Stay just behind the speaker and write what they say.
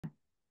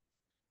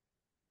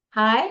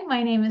Hi,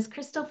 my name is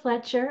Crystal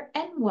Fletcher,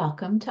 and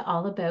welcome to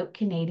All About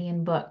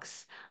Canadian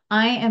Books.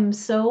 I am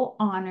so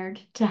honored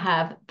to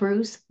have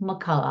Bruce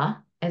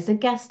McCulloch as a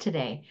guest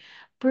today.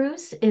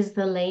 Bruce is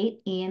the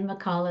late Ian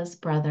McCulloch's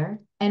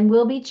brother, and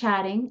we'll be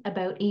chatting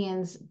about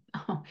Ian's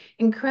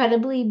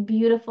incredibly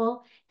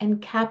beautiful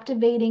and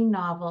captivating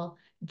novel,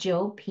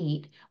 Joe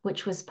Pete,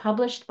 which was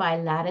published by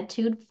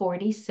Latitude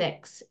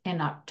 46 in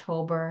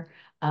October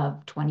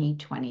of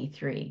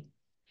 2023.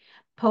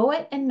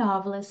 Poet and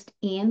novelist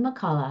Ian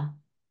McCulloch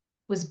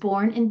was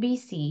born in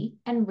BC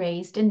and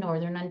raised in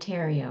Northern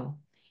Ontario.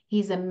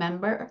 He's a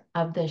member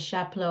of the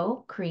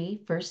Chapleau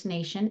Cree First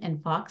Nation in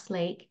Fox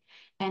Lake,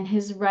 and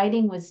his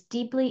writing was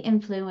deeply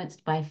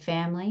influenced by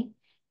family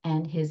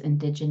and his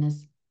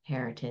indigenous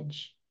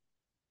heritage.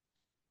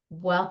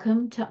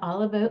 Welcome to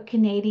All About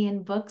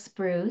Canadian Books,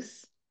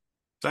 Bruce.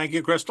 Thank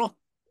you, Crystal.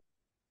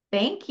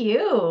 Thank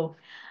you.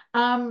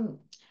 Um,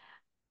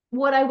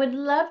 what I would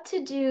love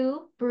to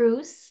do,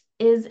 Bruce,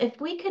 is if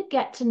we could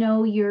get to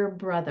know your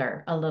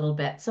brother a little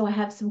bit. So I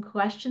have some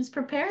questions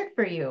prepared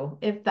for you,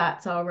 if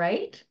that's all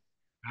right.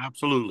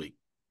 Absolutely.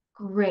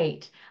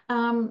 Great.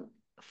 Um,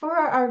 for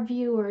our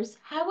viewers,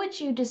 how would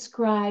you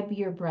describe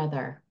your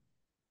brother?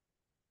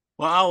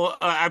 Well,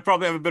 I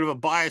probably have a bit of a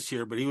bias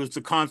here, but he was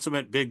the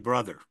consummate big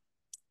brother.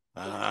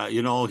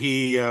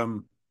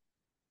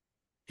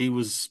 He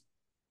was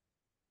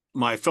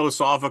my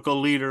philosophical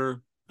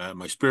leader,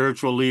 my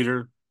spiritual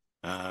leader.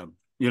 Uh,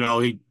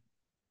 he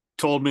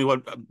told me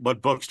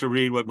what books to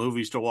read, what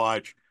movies to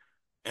watch,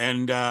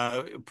 and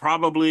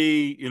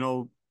probably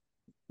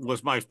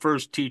was my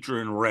first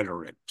teacher in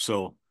rhetoric.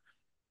 So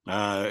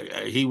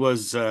he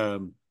was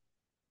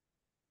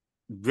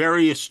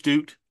very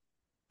astute.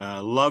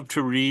 Loved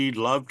to read,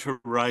 loved to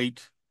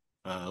write,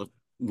 uh,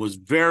 was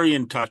very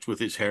in touch with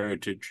his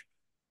heritage.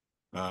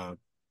 Uh,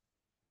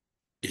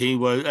 he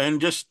was, and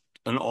just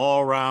an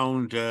all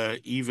round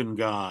even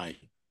guy.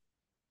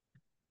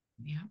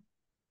 Yeah.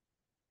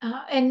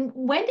 And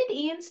when did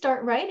Ian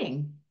start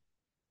writing?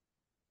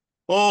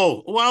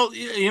 Oh, well,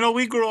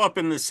 we grew up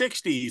in the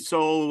 60s.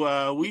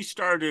 So we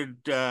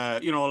started,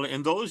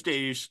 in those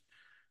days,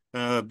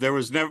 there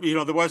was never,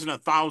 there wasn't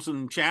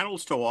 1,000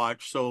 channels to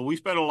watch. So we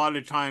spent a lot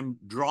of time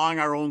drawing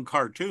our own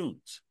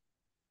cartoons.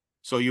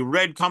 So you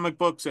read comic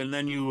books and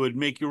then you would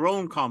make your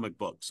own comic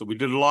books. So we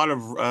did a lot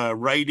of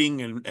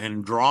writing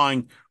and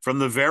drawing from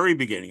the very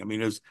beginning. I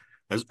mean, as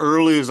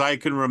early as I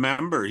can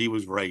remember, he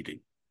was writing.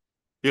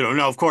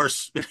 Now of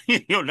course,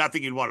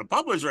 nothing you'd want to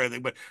publish or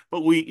anything, but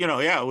we,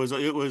 yeah,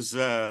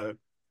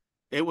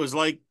 it was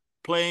like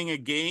playing a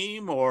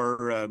game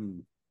or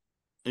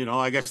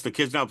I guess the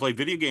kids now play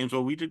video games.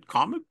 Well, we did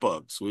comic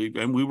books. We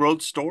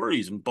wrote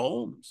stories and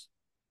poems.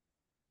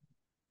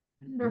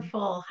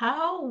 Wonderful.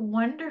 How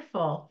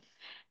wonderful.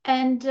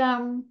 And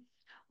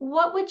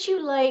what would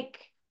you like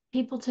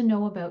people to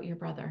know about your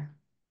brother?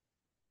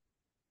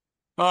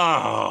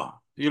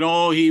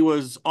 He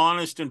was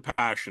honest and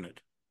passionate.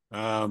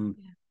 Um,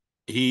 Yeah.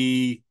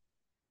 he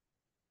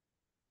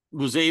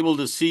was able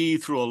to see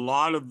through a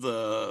lot of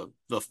the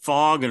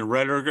fog and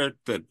rhetoric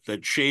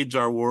that shades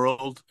our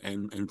world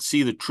and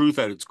see the truth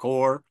at its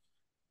core.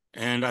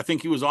 And I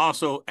think he was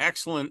also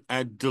excellent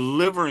at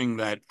delivering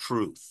that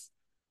truth.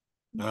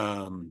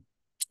 Um,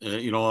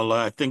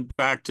 I think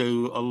back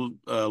to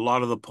a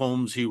lot of the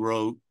poems he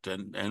wrote,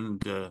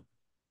 and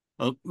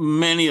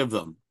many of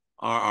them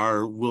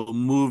are will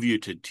move you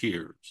to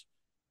tears.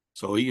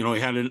 So he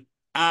had an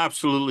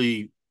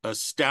absolutely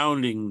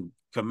astounding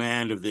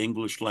command of the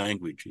English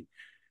language.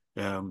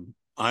 I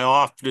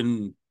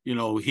often,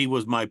 he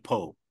was my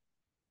Poe.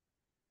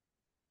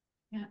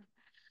 Yeah.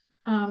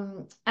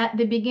 At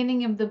the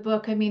beginning of the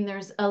book, I mean,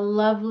 there's a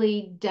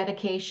lovely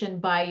dedication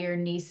by your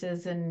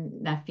nieces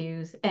and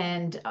nephews,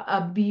 and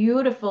a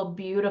beautiful,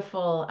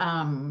 beautiful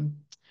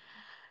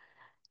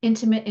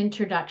intimate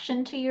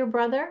introduction to your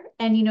brother.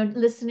 And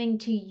listening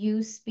to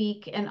you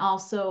speak and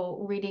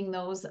also reading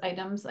those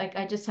items, like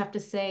I just have to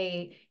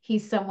say,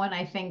 he's someone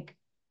I think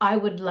I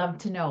would love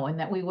to know, and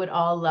that we would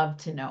all love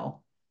to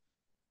know.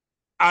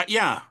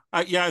 Yeah,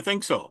 I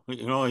think so.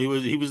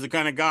 He was the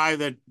kind of guy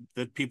that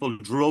people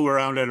drew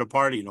around at a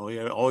party. He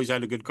always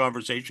had a good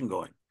conversation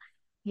going.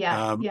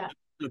 Yeah, Um, yeah.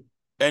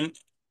 and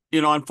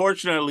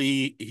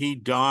unfortunately, he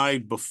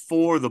died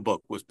before the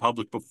book was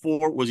published,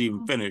 before it was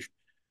even finished.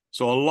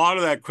 So a lot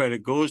of that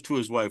credit goes to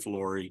his wife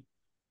Lori,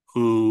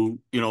 who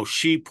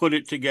she put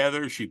it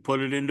together. She put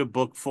it into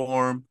book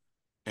form,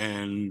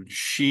 and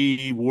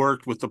she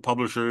worked with the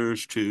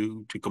publishers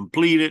to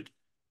complete it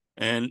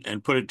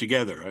and put it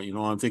together.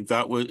 I think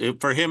that was it,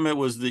 for him. It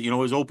was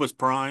his opus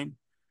prime,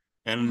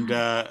 and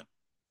Yeah.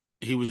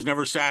 he was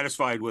never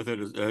satisfied with it.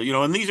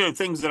 And these are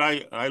things that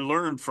I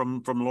learned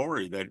from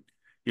Laurie, that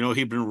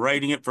he'd been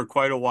writing it for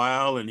quite a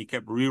while, and he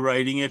kept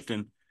rewriting it,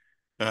 and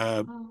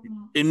uh,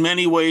 Oh. in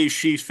many ways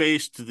she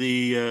faced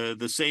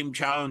the same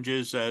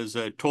challenges as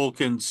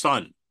Tolkien's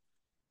son.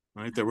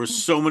 Right, there were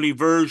so many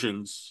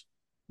versions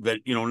that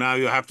now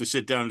you have to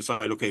sit down and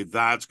decide. Okay,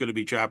 that's going to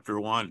be chapter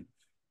one,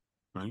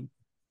 right?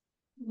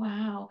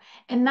 Wow.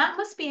 And that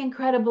must be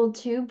incredible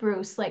too,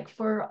 Bruce. Like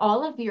for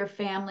all of your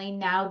family,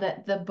 now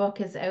that the book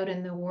is out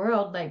in the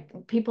world,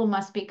 like people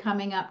must be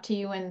coming up to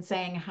you and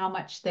saying how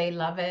much they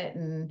love it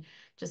and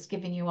just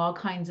giving you all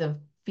kinds of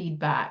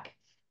feedback.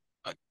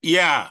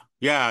 Yeah,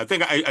 yeah. I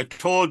think I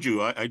told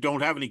you I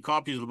don't have any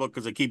copies of the book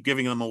because I keep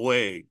giving them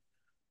away.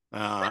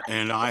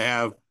 And I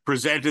have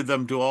presented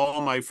them to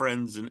all my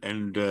friends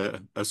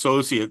and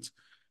associates.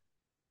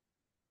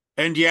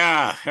 And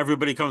yeah,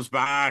 everybody comes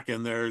back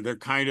and they're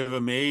kind of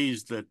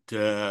amazed that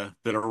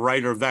a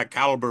writer of that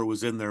caliber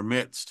was in their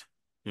midst,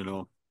 you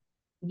know.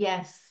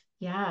 Yes.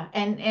 Yeah.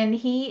 And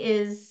he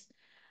is,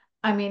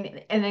 I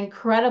mean, an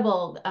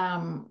incredible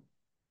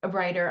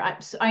writer.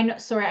 I know,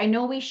 sorry, I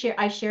know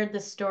I shared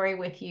this story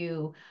with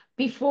you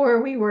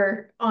before we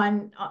were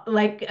on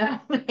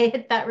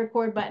hit that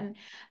record button,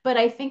 but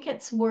I think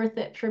it's worth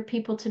it for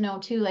people to know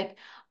too. Like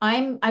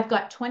I've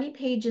got 20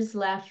 pages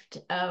left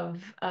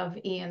of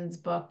Ian's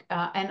book,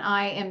 and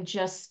I am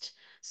just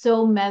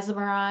so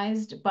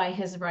mesmerized by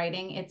his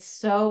writing. It's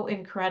so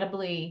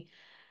incredibly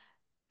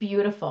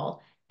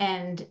beautiful.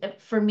 And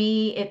for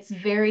me, it's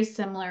very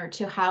similar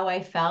to how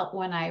I felt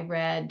when I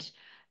read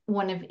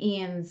one of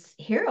Ian's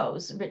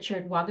heroes,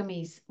 Richard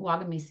Wagamese,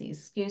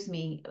 excuse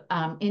me,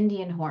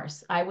 Indian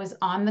Horse. I was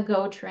on the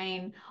GO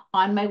train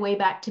on my way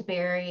back to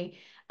Barrie.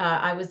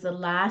 I was the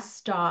last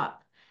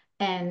stop,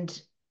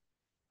 and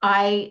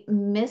I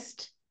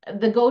missed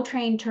the GO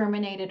train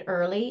terminated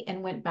early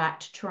and went back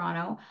to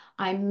Toronto.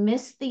 I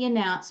missed the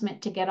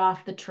announcement to get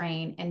off the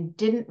train and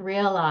didn't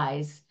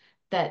realize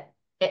that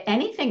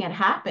anything had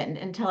happened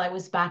until I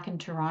was back in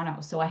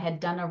Toronto. So I had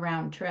done a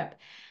round trip.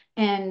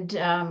 And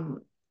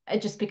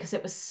just because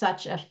it was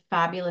such a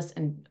fabulous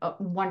and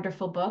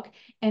wonderful book.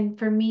 And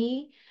for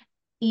me,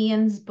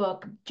 Ian's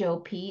book, Joe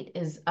Pete,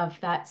 is of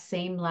that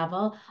same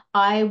level.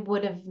 I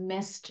would have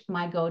missed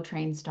my GO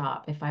train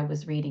stop if I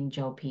was reading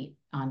Joe Pete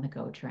on the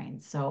GO train.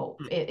 So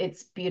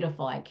it's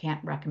beautiful. I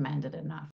can't recommend it enough.